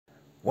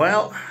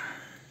Well,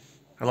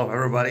 hello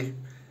everybody.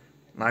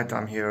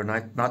 NYTOM here,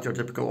 not your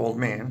typical old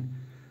man.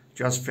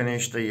 Just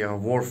finished the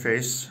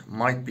Warface.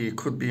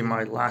 Could be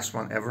my last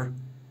one ever.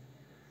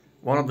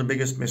 One of the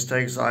biggest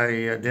mistakes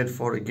I did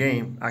for a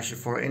game, actually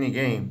for any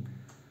game,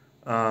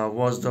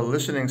 was the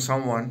listening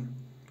someone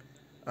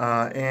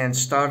and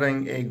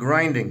starting a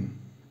grinding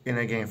in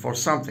a game for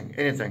something,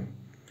 anything.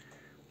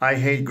 I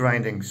hate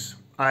grindings.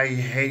 I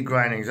hate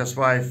grindings. That's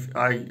why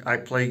I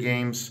play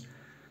games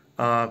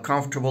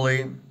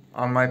comfortably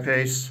on my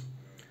pace,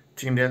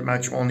 team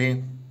deathmatch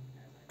only,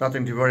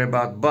 nothing to worry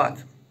about.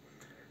 But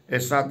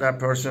it's not that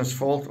person's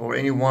fault or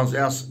anyone's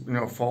else,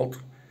 fault.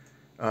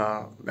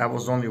 That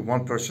was only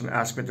one person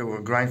asked me to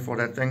grind for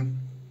that thing.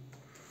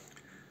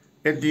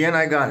 At the end,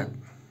 I got it,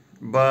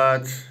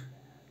 but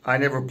I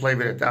never played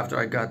with it after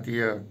I got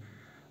the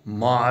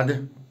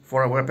mod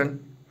for a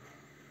weapon.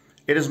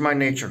 It is my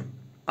nature.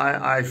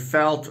 I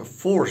felt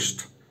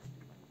forced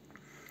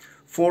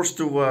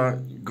to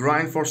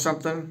grind for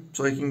something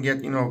so you can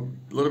get a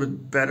little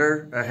bit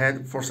better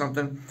ahead for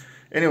something.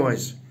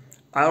 Anyways,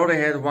 I already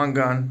had one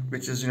gun,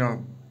 which is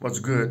what's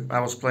good.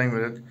 I was playing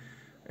with it,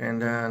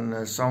 and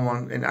then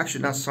someone, and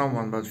actually not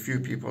someone but a few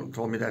people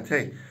told me that,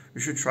 hey,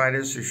 you should try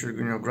this, you should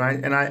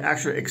grind, and I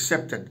actually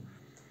accepted.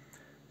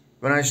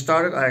 When I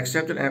started, I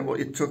accepted, and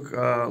it took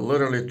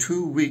literally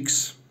 2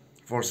 weeks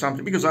for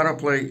something, because I don't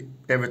play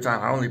every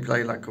time. I only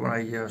play like when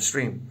I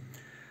stream.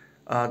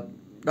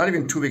 Not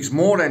even 2 weeks,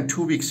 more than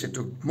 2 weeks. It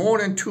took more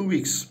than 2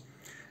 weeks.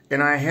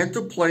 And I had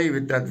to play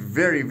with that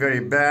very, very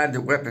bad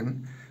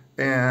weapon.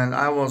 And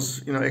I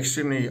was,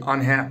 extremely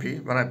unhappy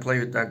when I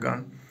played with that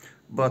gun.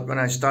 But when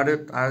I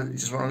started,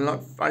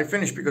 I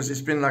finished, because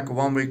it's been like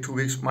 1 week, 2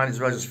 weeks, might as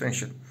well just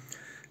finish it.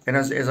 And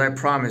as I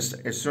promised,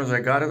 as soon as I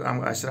got it,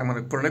 I said I'm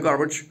going to put it in the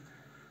garbage,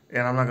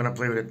 and I'm not going to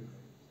play with it.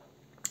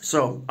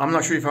 So I'm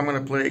not sure if I'm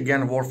going to play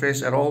again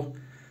Warface at all.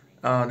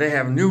 They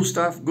have new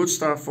stuff, good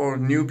stuff for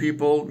new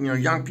people,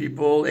 young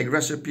people,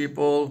 aggressive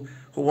people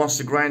who wants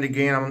to grind the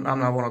game. I'm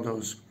not one of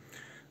those.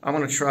 I'm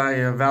going to try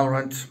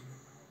Valorant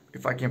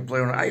if I can play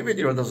on it.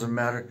 It doesn't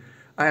matter.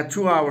 I had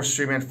 2 hours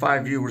streaming and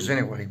 5 viewers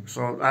anyway,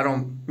 so I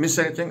don't miss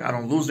anything. I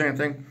don't lose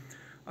anything.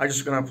 I'm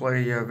just going to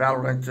play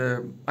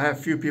Valorant. I have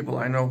a few people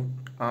I know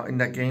in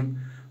that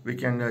game. We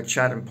can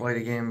chat and play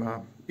the game.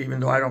 Even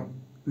though I don't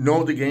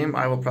know the game,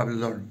 I will probably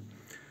learn.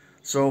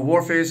 So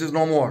Warface is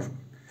no more.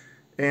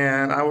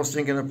 And I was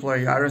thinking to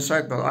play Iron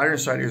Sight, but Iron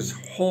Sight is a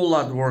whole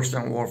lot worse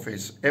than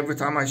Warface. Every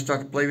time I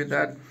start to play with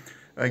that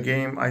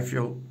game,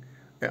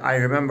 I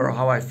remember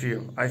how I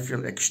feel. I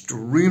feel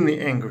extremely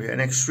angry and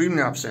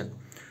extremely upset.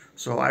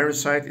 So Iron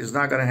Sight is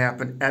not going to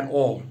happen at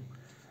all.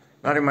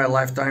 Not in my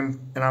lifetime,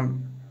 and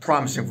I'm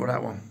promising for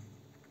that one.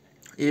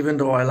 Even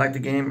though I like the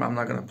game, I'm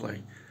not going to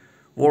play.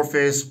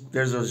 Warface,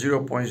 there's a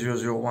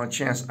 0.001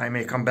 chance I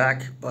may come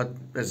back, but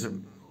there's a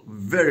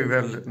very,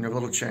 very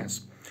little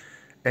chance.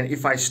 And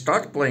if I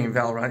start playing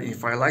Valorant,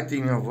 if I like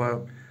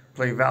to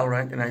play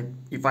Valorant, and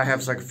if I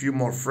have like a few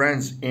more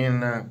friends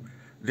in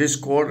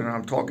Discord and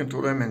I'm talking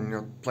to them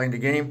and playing the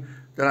game,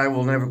 then I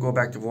will never go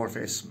back to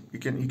Warface.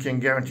 You can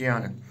guarantee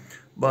on it.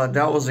 But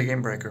that was a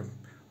game breaker.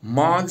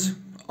 Mods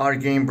are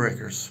game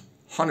breakers,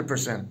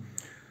 100%.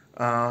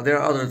 There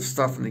are other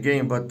stuff in the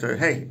game, but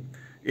hey,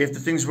 if the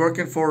thing's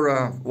working for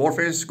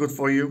Warface, good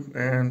for you,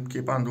 and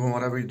keep on doing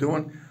whatever you're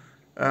doing.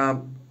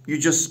 You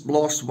just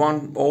lost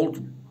one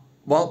old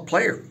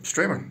player,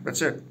 streamer.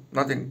 That's it.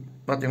 Nothing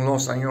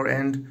lost on your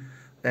end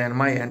and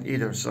my end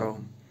either.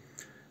 So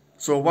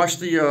watch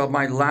the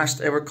my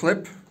last ever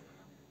clip.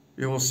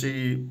 You will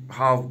see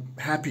how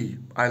happy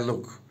I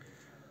look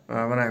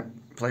when I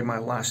play my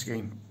last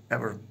game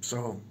ever.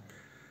 So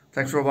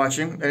thanks for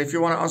watching. And if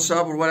you want to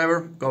unsub or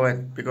whatever, go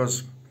ahead,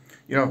 because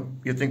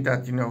you think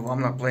that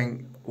I'm not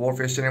playing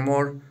Warface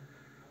anymore.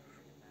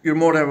 You're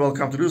more than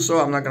welcome to do so.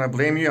 I'm not going to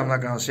blame you. I'm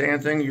not going to say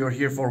anything. You're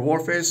here for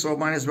Warface, so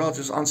might as well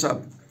just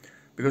unsub,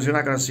 because you're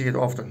not going to see it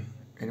often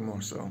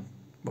anymore. So,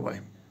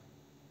 bye-bye.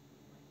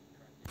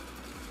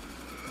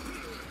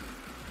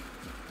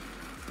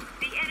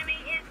 The enemy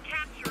is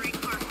capturing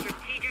our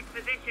strategic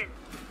position.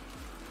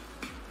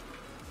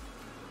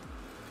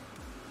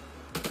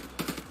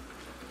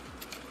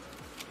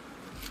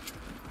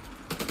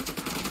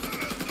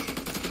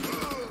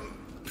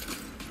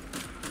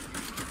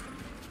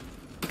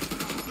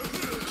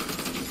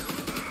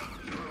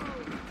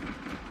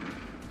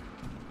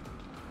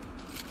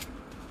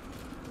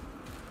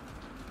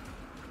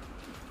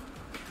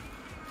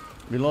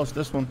 We lost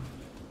this one.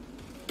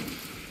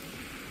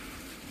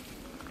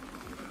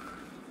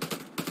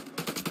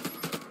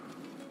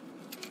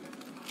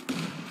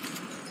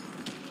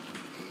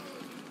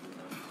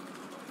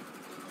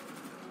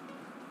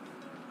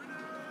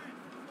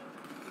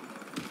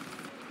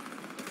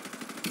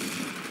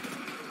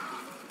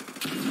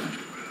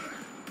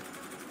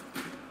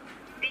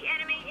 The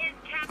enemy is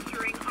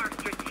capturing our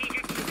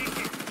strategic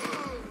position.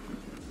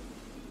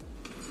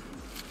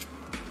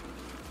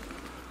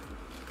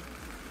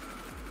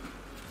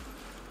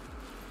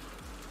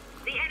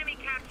 The enemy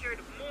captured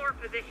more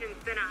positions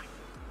than us.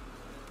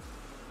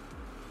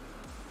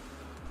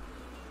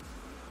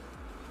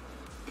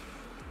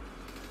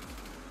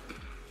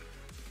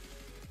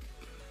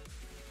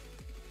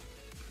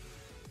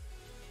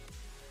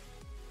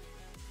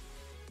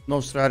 No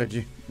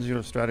strategy,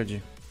 zero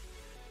strategy.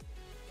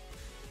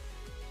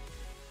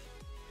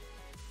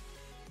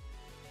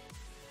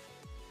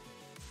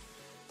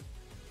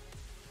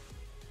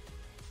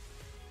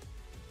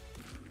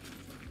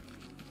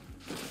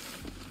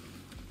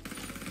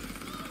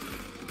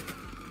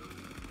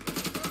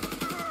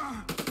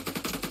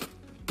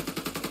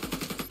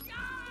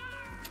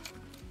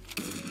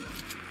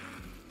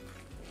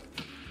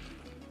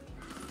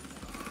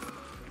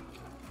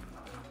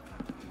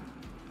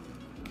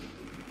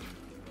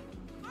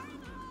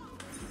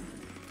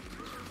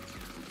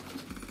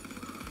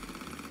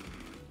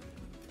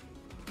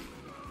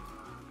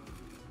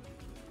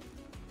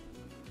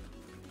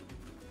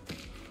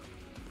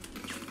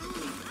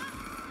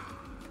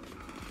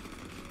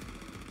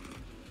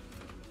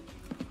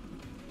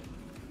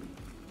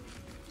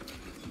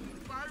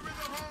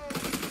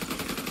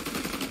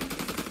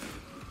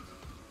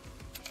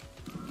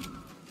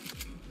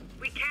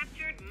 We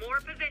captured more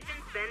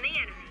positions than the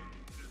enemy.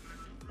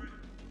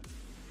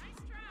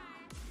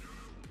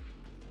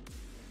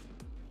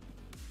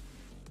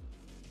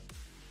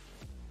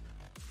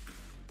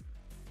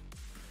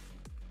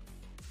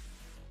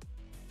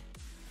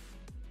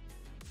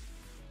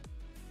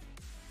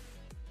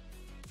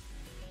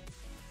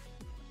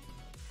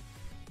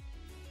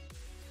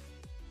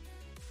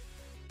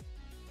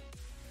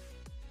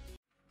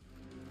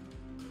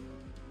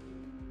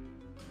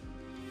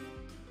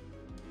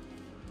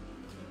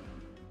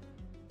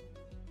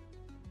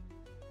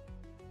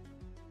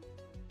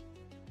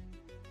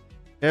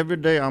 Every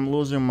day I'm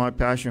losing my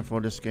passion for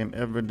this game.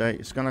 Every day.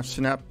 It's gonna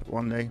snap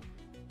one day.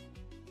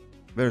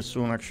 Very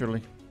soon,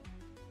 actually.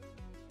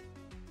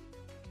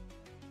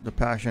 The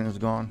passion is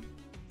gone.